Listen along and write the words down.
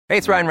Hey,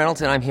 it's Ryan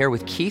Reynolds, and I'm here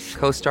with Keith,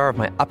 co-star of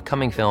my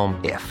upcoming film,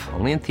 If,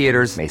 only in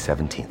theaters May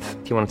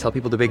 17th. Do you want to tell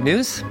people the big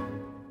news?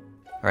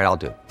 All right, I'll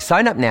do it.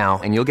 Sign up now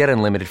and you'll get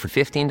unlimited for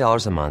 $15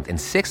 a month and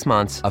 6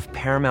 months of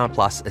Paramount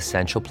Plus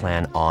Essential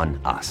Plan on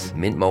us.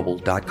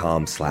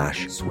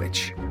 MintMobile.com/switch.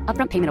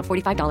 Upfront payment of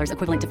 $45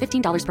 equivalent to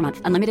 $15 per month.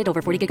 Unlimited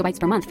over 40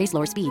 gigabytes per month. Face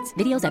lower speeds.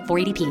 Videos at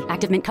 480p.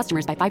 Active Mint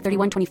customers by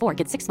 531.24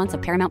 get 6 months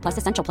of Paramount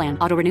Plus Essential Plan.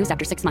 Auto renews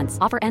after 6 months.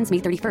 Offer ends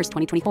May 31st,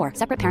 2024.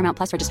 Separate Paramount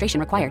Plus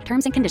registration required.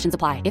 Terms and conditions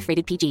apply if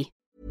rated PG.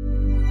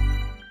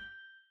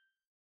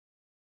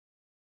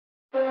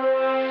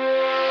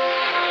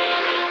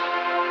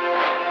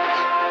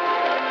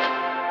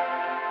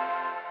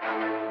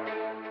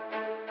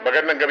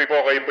 Magandang gabi po,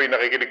 kayo po'y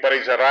nakikinig pa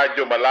rin sa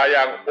Radyo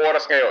Malaya. Ang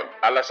oras ngayon,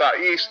 alas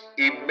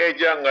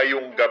 6:30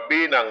 ngayong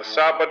gabi ng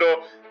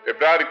Sabado,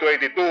 February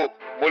 22.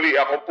 Muli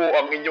ako po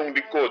ang inyong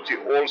lingkod, si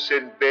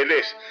Olsen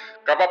Velez.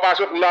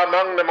 Kapapasok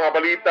lamang ng mga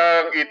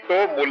balitang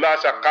ito mula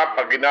sa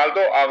Camp Aguinaldo,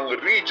 ang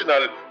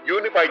Regional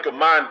Unified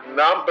Command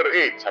No.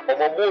 8 sa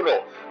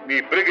pamumuno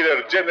ni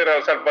Brigadier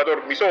General Salvador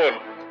Mison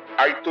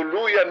ay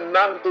tuluyan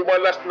nang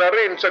tumalas na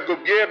rin sa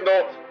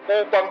gobyerno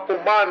upang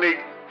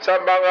pumanig sa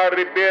mga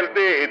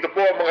rebelde. Ito po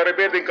ang mga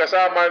rebeldeng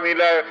kasama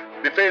nila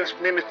Defense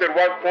Minister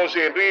Juan Ponce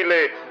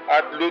Enrile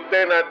at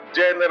Lieutenant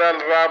General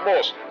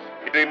Ramos.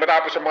 Ito ay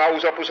matapos sa mga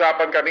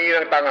usap-usapan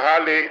kaninang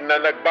tanghali na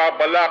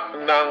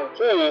nagbabalak ng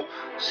coup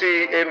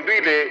si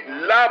Enrile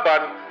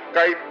laban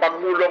kay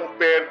Pangulong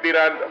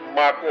Ferdinand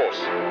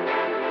Marcos.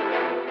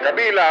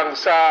 Kabilang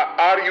sa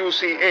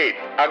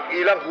RUC-8 ang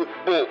ilang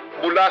hukbo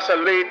mula sa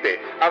Leyte,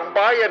 ang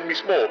bayan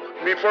mismo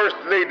ni First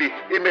Lady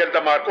Imelda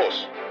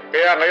Marcos.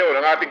 Kaya ngayon,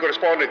 ang ating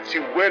correspondent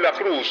si Wela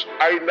Cruz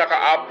ay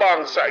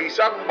nakaabang sa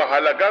isang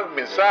mahalagang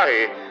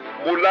mensahe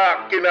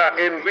mula kina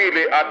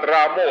Enrile at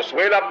Ramos.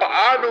 Wela,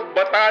 paano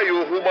ba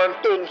tayo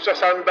humantong sa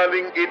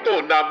sandaling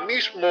ito na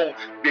mismong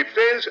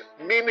Defense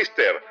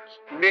Minister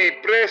ni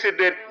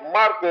President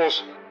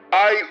Marcos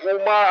ay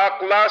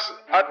umaaklas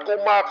at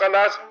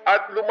kumakalas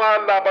at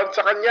lumalaban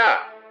sa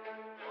kanya?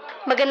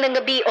 Magandang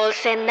gabi,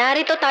 Olsen.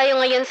 Narito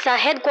tayo ngayon sa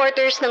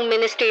headquarters ng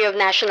Ministry of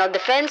National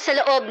Defense sa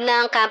loob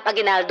ng Camp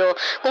Aguinaldo,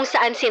 kung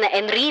saan sina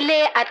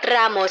Enrile at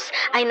Ramos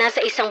ay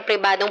nasa isang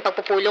pribadong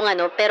pagpupulong,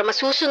 pero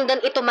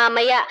masusundan ito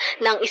mamaya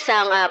ng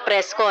isang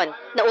press con.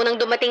 Naunang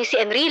dumating si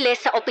Enrile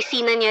sa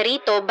opisina niya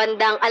rito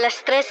bandang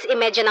alas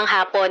 3:30 ng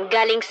hapon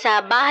galing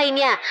sa bahay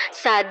niya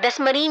sa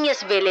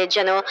Dasmariñas Village.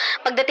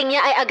 Pagdating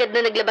niya ay agad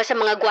na naglabas sa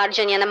mga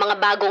gwardya niya ng mga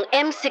bagong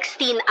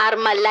M16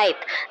 Arma Light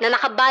na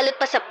nakabalot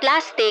pa sa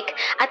plastic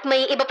at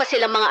may iba pa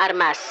silang mga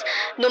armas.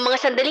 Noong mga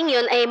sandaling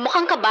yun ay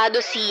mukhang kabado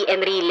si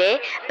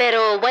Enrile,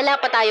 pero wala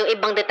pa tayong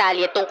ibang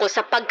detalye tungkol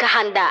sa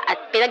pagkahanda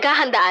at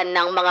pinaghahandaan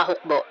ng mga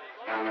hukbo.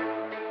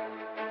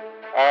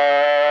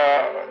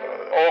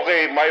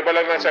 Okay, may iba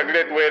lang ng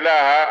saglit, Wela,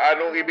 ha?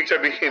 Anong ibig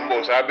sabihin mo?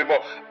 Sabi mo,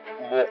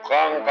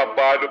 mukhang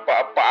kabado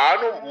pa.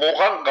 Paano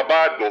mukhang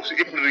kabado si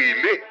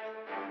Enrile?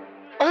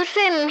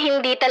 Olsen,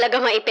 hindi talaga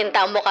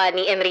maipinta ang mukha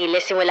ni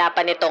Enrile simula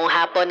pa nitong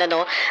hapon,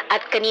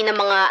 At kanina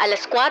mga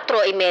alas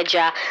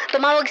 4:30,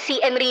 tumawag si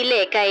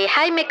Enrile kay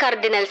Jaime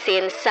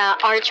Cardinalsin sa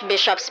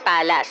Archbishop's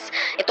Palace.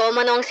 Ito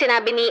ang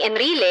sinabi ni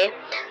Enrile: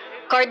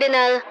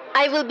 "Cardinal,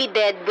 I will be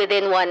dead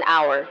within 1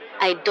 hour.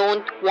 I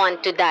don't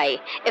want to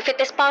die. If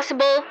it is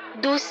possible,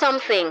 do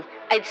something.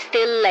 I'd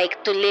still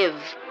like to live."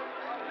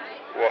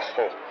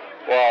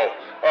 Wow.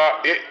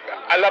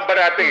 Alam ba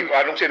natin kung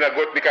anong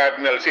sinagot ni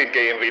Cardinal Sin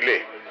kay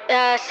Enrile?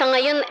 Sa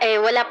ngayon,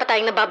 wala pa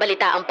tayong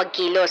nababalita ang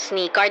pagkilos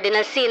ni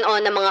Cardinal Sin o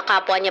ng mga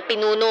kapwa niya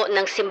pinuno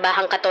ng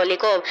simbahang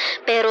Katoliko.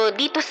 Pero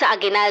dito sa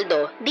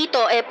Aguinaldo,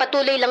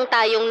 patuloy lang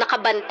tayong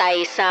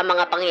nakabantay sa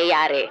mga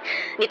pangyayari.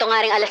 Nito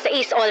nga ring alas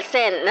 6,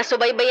 Olsen,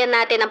 nasubaybayan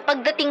natin ang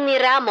pagdating ni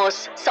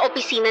Ramos sa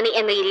opisina ni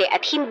Enrile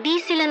at hindi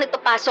sila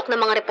nagpapasok ng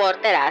mga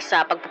reporter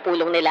sa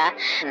pagpupulong nila.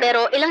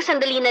 Pero ilang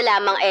sandali na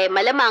lamang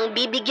malamang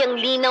bibigyang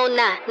linaw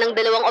na ng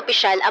dalawang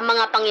opisyal ang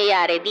mga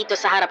pangyayari dito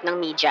sa harap ng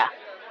media.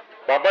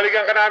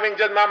 Babalikan ka namin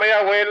dyan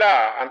mamaya,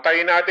 Wela.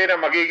 Antayin natin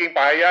ang magiging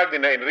pahayag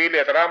ni Enrile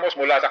at Ramos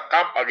mula sa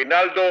Camp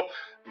Aguinaldo.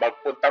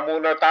 Magpunta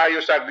muna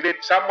tayo saglit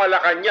sa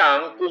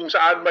Malacanang kung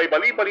saan may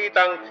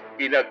bali-balitang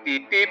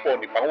pinagtitipon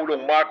ni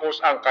Pangulong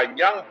Marcos ang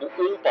kanyang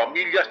buong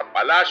pamilya sa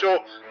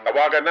palasyo.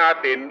 Tawagan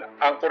natin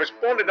ang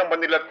correspondent ng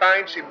Manila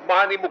Times, si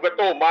Manny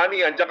Mugato.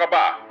 Manny, andiyan ka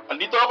ba?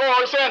 Andito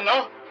ako, Olsen,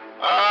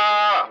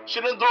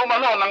 sinundo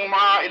ng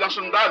mga ilang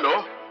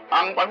sundalo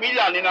ang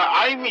pamilya ni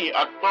na Aimee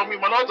at Tommy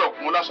Manotoc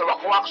mula sa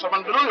Wakwak sa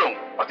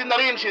Mandaluyong, pati na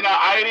rin sina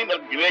Irene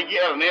at Greggy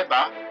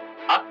Erneta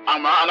at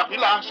ang mga anak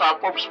nila sa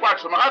Forbes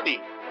Park sa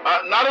Makati.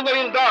 Naroon na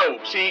rin daw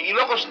si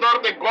Ilocos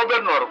Norte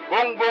Governor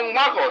Bongbong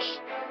Marcos.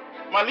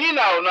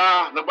 Malinaw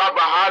na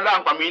nagbabahala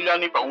ang pamilya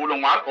ni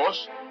Pangulong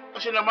Marcos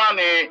kasi naman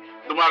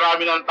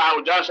dumarami ng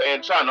tao dyan sa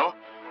EDSA,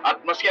 at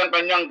maski ang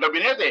kanyang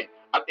gabinete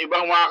at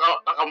ibang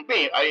mga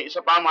kakampi ay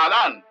sa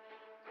pamahalaan.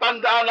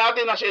 Tandaan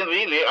natin na si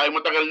Enrile ay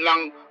matagal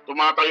lang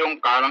tumatayong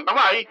kanang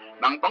kamay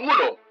ng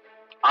Pangulo.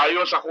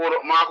 Ayon sa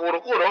mga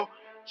kuro-kuro,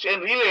 si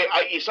Enrile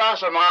ay isa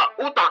sa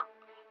mga utak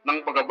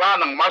ng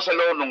paggaba ng martial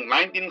law noong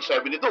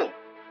 1972.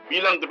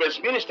 bilang Defense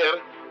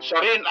Minister,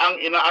 siya rin ang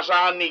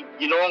inaasahan ni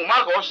Ginoong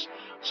Marcos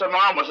sa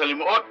mga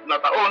masalimuot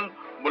na taon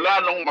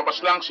mula nung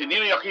mapaslang si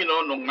Ninoy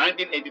Aquino noong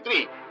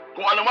 1983.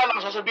 Kung ano man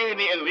ang sasabihin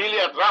ni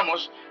Enrile at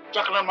Ramos,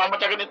 tsak na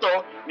mamatyagan ito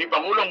ni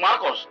Pangulong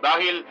Marcos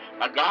dahil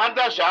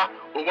naghahanda siya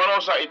umano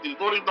sa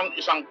itinuturing tong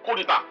isang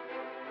kudita.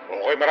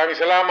 Okay, maraming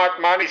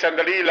salamat, Manny.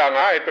 Sandali lang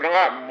ha. Ito na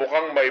nga,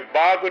 mukhang may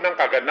bago ng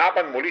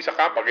kaganapan muli sa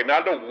Camp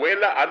Aguinaldo.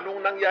 Wela,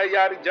 anong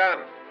nangyayari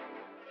dyan?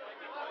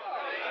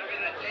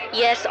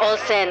 Yes,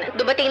 Olsen.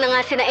 Dumating na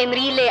nga sina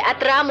Enrile at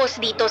Ramos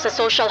dito sa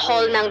Social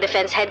Hall ng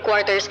Defense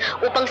Headquarters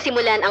upang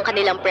simulan ang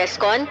kanilang press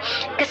con.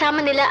 Kasama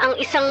nila ang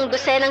 100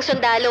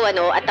 sundalo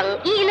at ang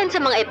iilan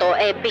sa mga ito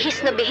bihis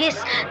na bihis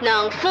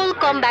ng full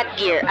combat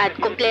gear at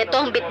kumpleto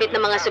ang bitbit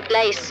ng mga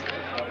supplies.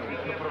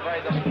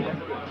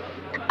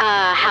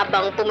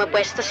 Habang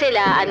pumapwesto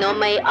sila,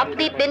 may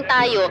update din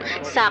tayo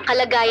sa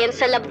kalagayan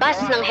sa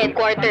labas ng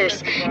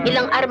headquarters.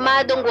 Ilang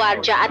armadong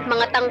gwardya at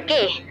mga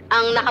tangke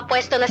ang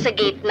nakapwesto na sa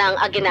gate ng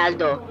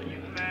Aguinaldo.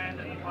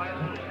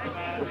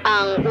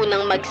 Ang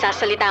unang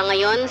magsasalita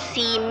ngayon,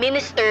 si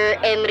Minister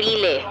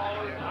Enrile.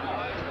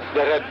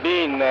 There had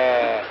been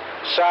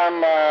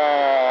some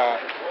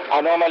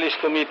anomalies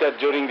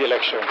committed during the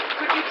election.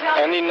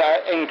 And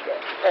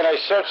I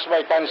searched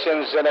my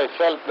conscience and I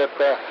felt that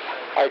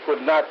I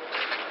could not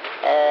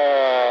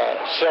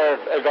serve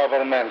a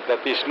government that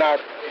is not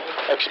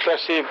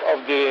expressive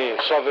of the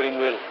sovereign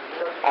will.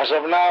 As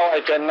of now,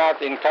 I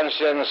cannot in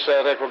conscience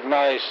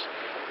recognize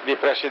the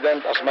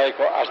President as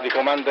the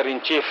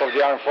Commander-in-Chief of the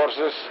Armed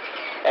Forces,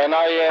 and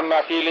I am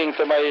appealing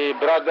to my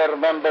brother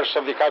members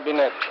of the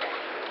Cabinet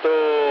to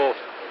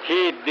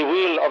heed the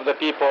will of the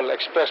people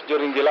expressed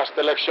during the last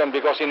election,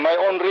 because in my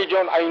own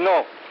region, I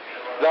know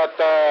that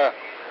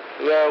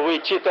we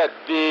cheated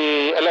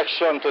the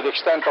election to the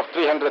extent of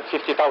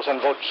 350,000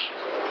 votes.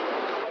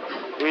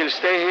 We'll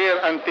stay here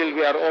until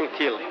we are all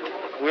killed.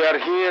 We are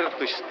here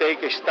to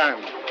take a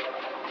stand.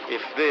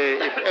 If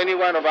any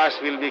one of us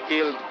will be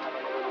killed,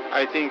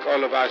 I think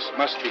all of us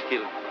must be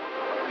killed.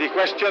 The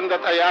question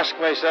that I ask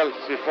myself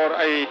before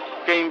I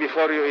came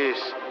before you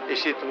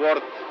is it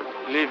worth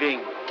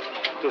living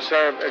to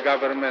serve a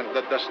government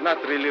that does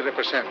not really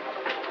represent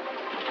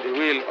the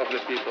will of the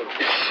people?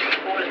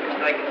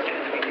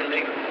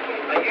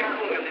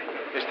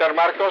 Mr.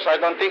 Marcos, I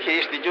don't think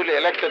he is the duly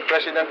elected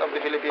president of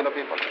the Filipino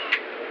people.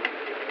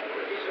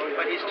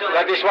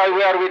 That is why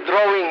we are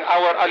withdrawing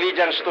our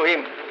allegiance to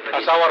him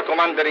as our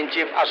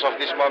commander-in-chief as of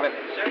this moment.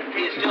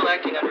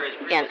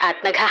 Yan,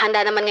 at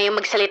naghahanda naman ngayong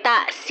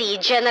magsalita si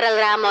General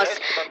Ramos.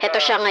 Ito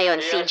siya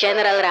ngayon, si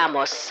General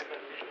Ramos.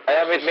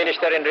 I am with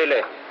Minister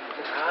Enrile.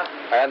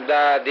 And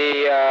the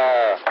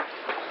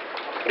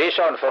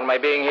reason for my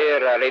being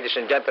here, ladies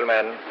and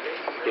gentlemen,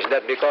 is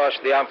that because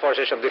the armed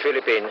forces of the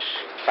Philippines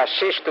has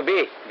ceased to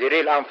be the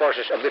real armed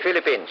forces of the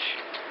Philippines,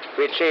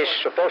 which is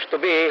supposed to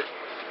be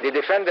the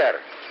defender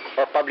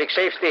of public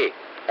safety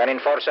and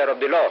enforcer of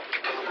the law.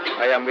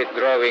 I am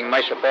withdrawing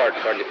my support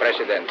for the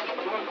President.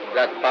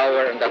 That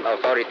power and that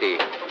authority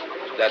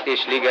that is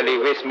legally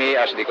with me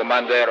as the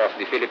commander of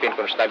the Philippine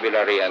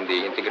Constabulary and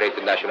the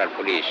Integrated National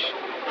Police,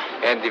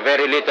 and the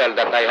very little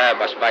that I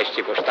have as Vice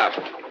Chief of Staff.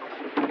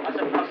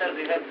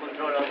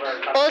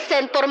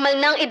 Olsen, formal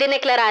nang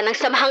idineklara ng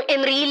samahang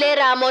Enrile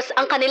Ramos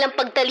ang kanilang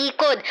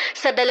pagtalikod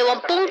sa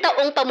 20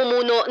 taong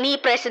pamumuno ni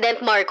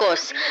President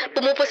Marcos.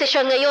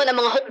 Pumuposisyon ngayon ang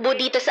mga hukbo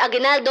dito sa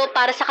Aguinaldo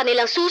para sa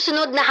kanilang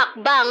susunod na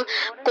hakbang.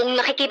 Kung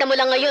nakikita mo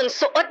lang ngayon,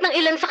 suot ng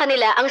ilan sa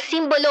kanila ang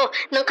simbolo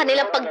ng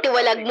kanilang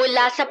pagtiwalag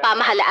mula sa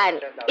pamahalaan.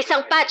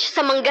 Isang patch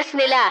sa manggas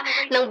nila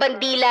ng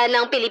bandila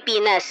ng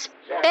Pilipinas.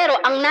 Pero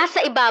ang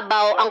nasa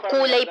ibabaw ang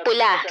kulay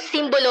pula,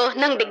 simbolo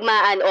ng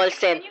digmaan,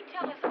 Olsen.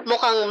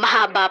 Mukhang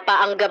mahaba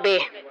pa ang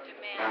gabi.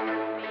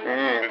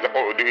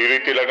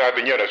 Iriti lang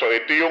natin yan. So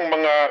ito yung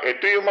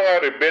mga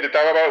rebelde,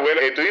 tama ba?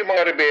 Well, ito yung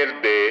mga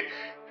rebelde,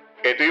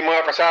 ito yung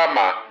mga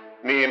kasama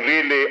ni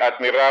Enrile at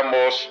ni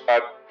Ramos,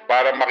 at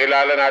para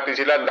makilala natin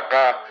sila,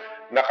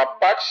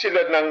 nakapatch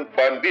sila ng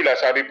bandila.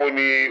 Sabi po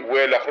ni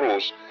Wela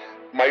Cruz,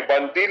 may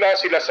bandila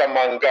sila sa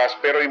manggas,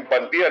 pero yung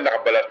bandila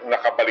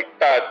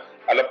nakabaliktad.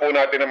 Alam po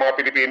natin ng mga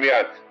Pilipino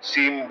yan,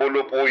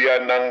 simbolo po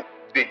yan ng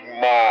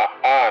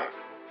digmaan.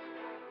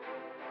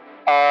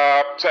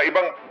 Sa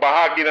ibang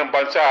bahagi ng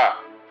bansa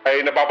ay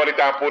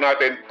nababalitaan po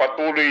natin,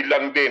 patuloy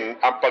lang din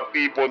ang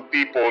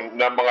pagtipon-tipon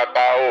ng mga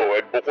tao.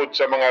 Bukod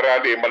sa mga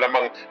rally,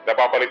 malamang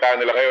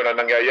nababalitaan nila ngayon na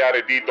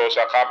nangyayari dito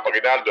sa Camp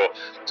Aguinaldo.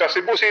 Sa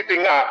Cebu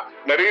City nga,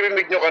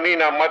 naririnig nyo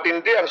kanina,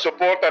 matindi ang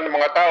suporta ng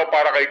mga tao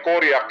para kay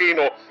Cory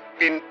Aquino.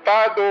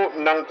 Pintado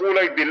ng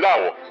kulay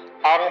dilaw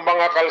ang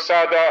mga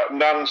kalsada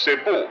ng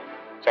Cebu.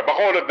 Sa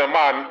Bacolod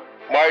naman,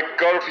 may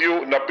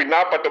curfew na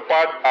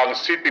pinapatupad ang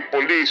city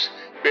police,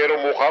 pero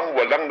mukhang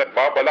walang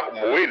nagbabalak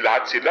umuwi.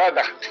 Lahat sila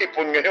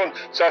nakatipon ngayon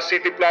sa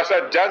City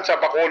Plaza dyan sa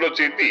Bacolod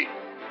City.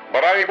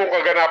 Marami pong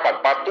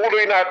kaganapan.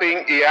 Patuloy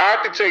nating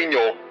ihatid sa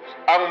inyo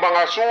ang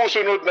mga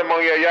susunod na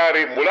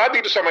mangyayari mula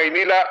dito sa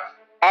Maynila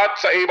at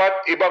sa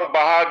iba't ibang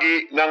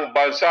bahagi ng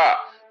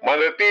bansa.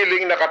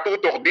 Manatiling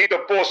nakatutok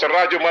dito po sa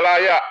Radyo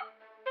Malaya.